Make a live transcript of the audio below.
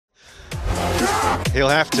He'll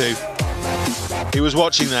have to. He was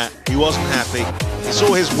watching that. He wasn't happy. He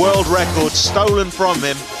saw his world record stolen from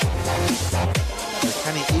him. So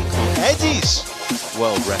can he equal Eddie's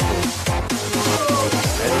world record?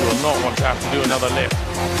 Eddie will not want to have to do another lift.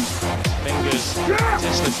 His fingers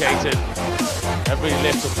dislocated. Every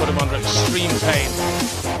lift will put him under extreme pain.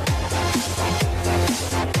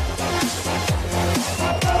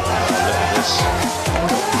 Look at this.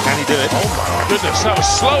 Can he do it? Oh my goodness, that was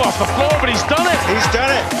slow off the floor, but he's done it! He's done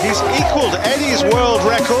it! He's equaled Eddie's world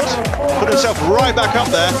record. Put himself right back up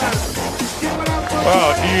there.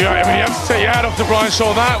 Well, you have to take your hat off to Brian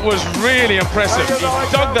Shaw. That was really impressive. He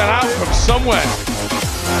dug that out from somewhere.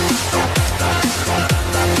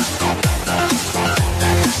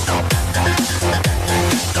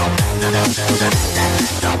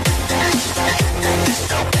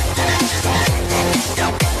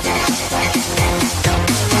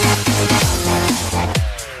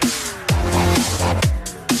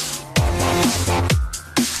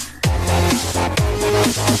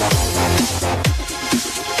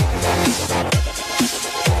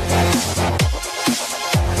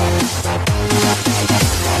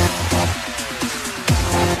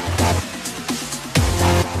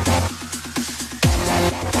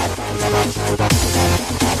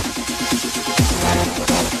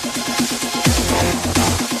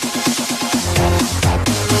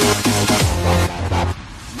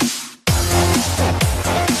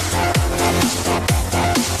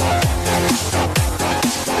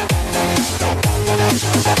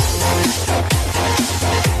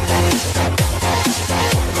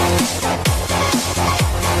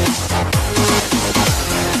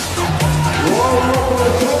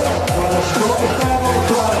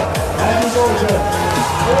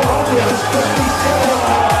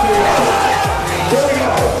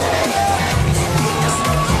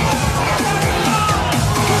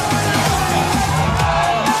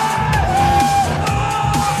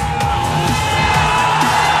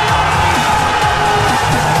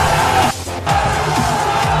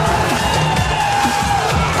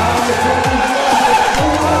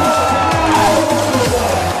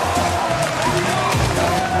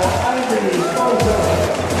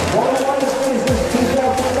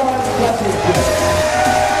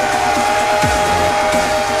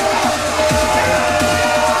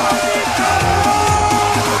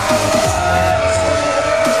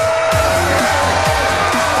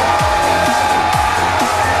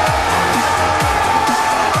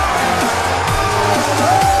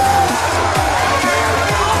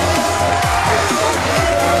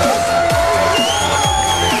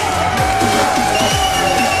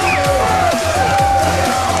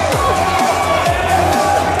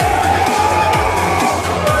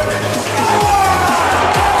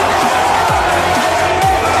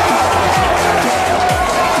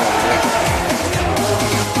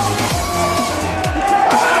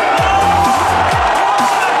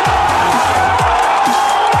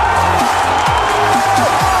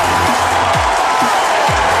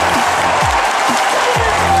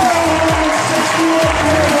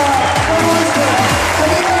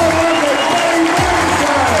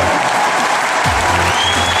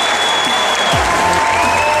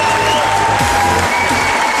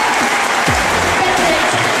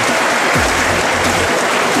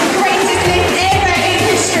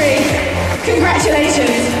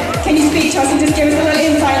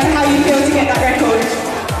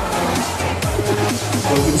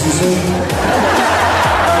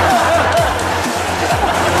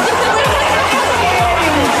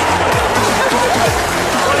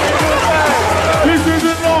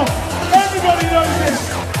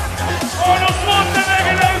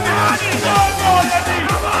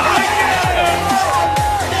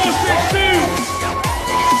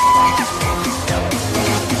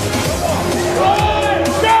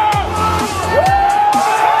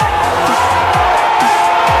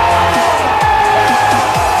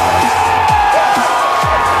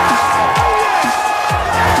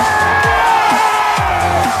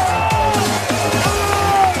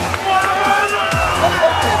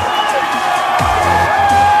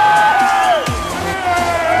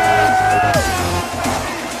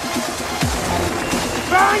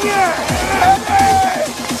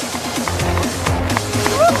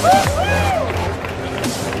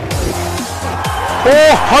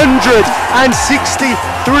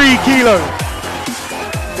 ...463 kilos,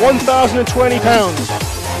 1,020 pounds.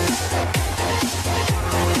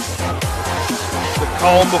 The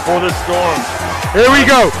calm before the storm. Here we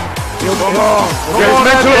go. Come on. Get his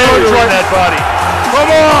mental approach right. That body. Come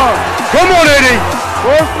on. Come on, Eddie.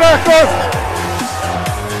 Work back up.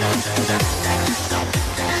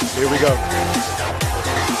 Here we go.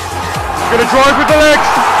 Gonna drive with the legs.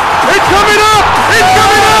 It's coming up! It's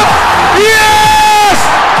coming up! Yes!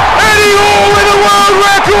 Eddie Hall with a world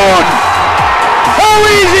record! How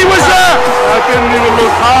easy was that? That didn't even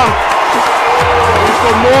look hard. He's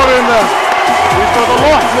got more in there. He's got a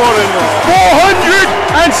lot more in there.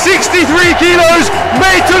 463 kilos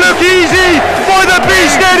made to look easy by the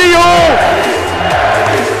beast Eddie Hall.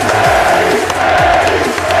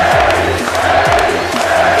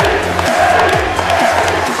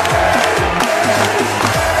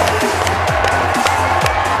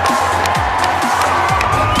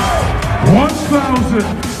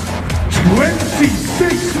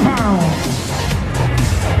 1,026 pounds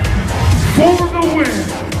for the win.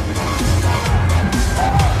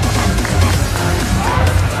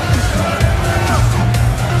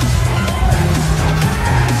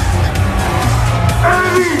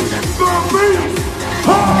 Eddie the Beast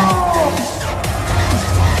Hall!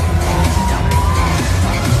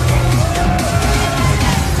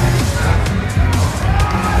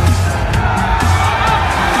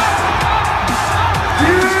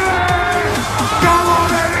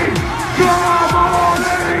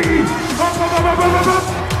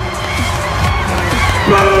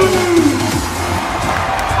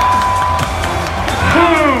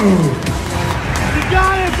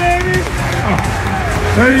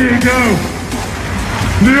 There you go.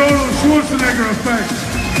 The Arnold Schwarzenegger effect.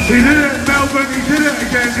 He did it in Melbourne, he did it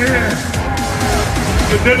again here.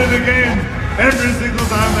 You did it again. Every single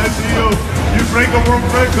time I see you, you break a world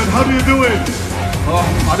record. How do you do it? Oh,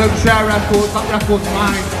 I don't share records, that record's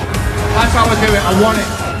mine. That's how I do it, I want it.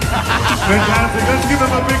 Fantastic. Let's give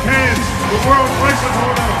him a big hand. The world record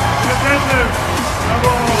holder in the deadlift. Come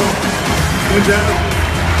on. Good job.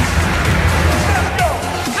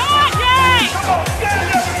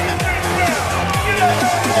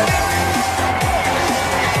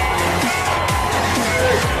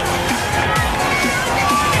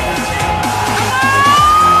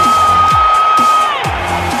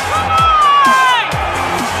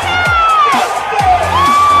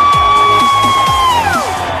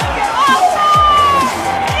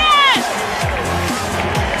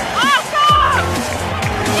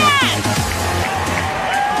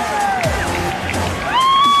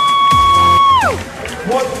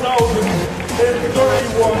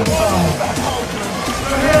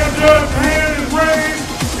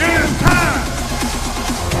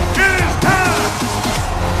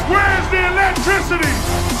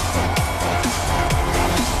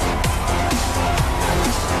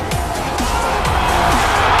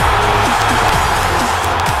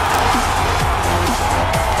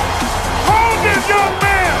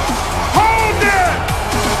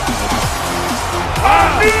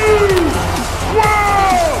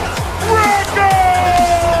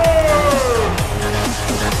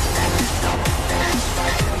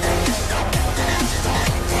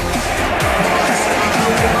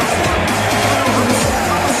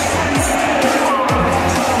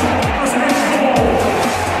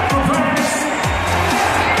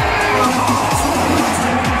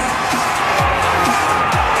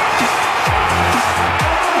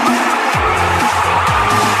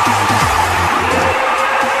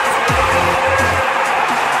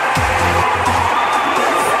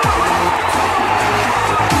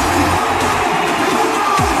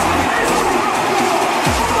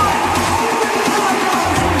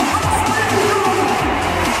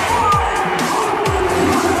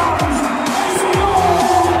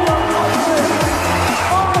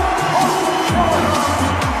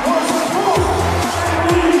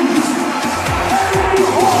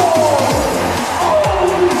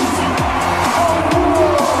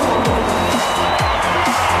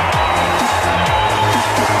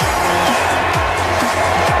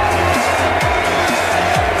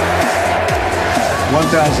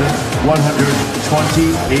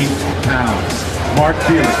 £1,128. Mark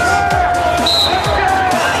Felix.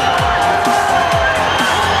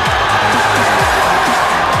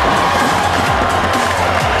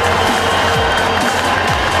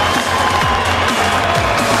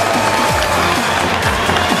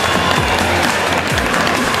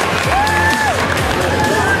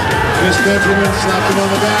 Miss Benjamin slapped him on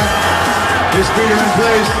the back. His feet are in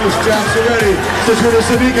place. His straps are ready. Saturday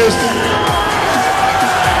Sadikas.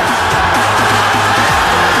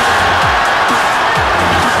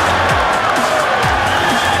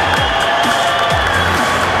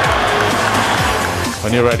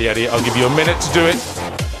 When you're ready, Eddie, I'll give you a minute to do it.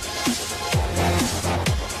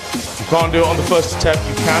 If you can't do it on the first attempt,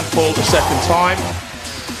 you can pull the second time,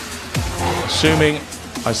 assuming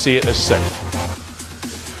I see it as safe.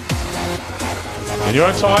 In your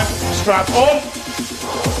own time, strap on.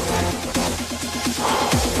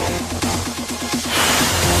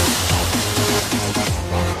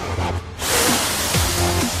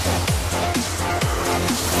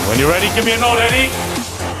 When you're ready, give me a nod, Eddie.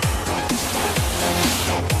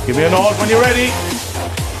 Give me a nod when you're ready.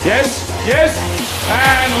 Yes, yes,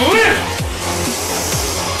 and lift.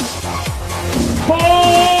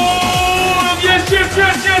 Hold, yes, yes,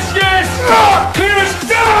 yes, yes, yes. Clear us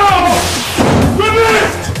down. Good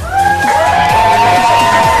lift.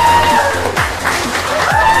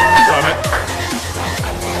 Sorry, mate.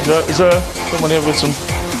 Is there someone here with some?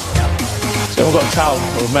 Someone got a towel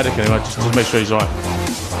or a medic anyway, just to make sure he's all right.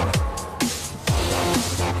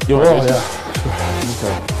 You're right. Yeah.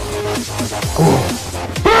 Okay.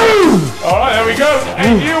 All right, there we go. A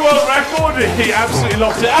new world record. He absolutely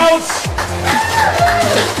locked it out.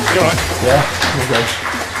 You're right. Yeah. Okay.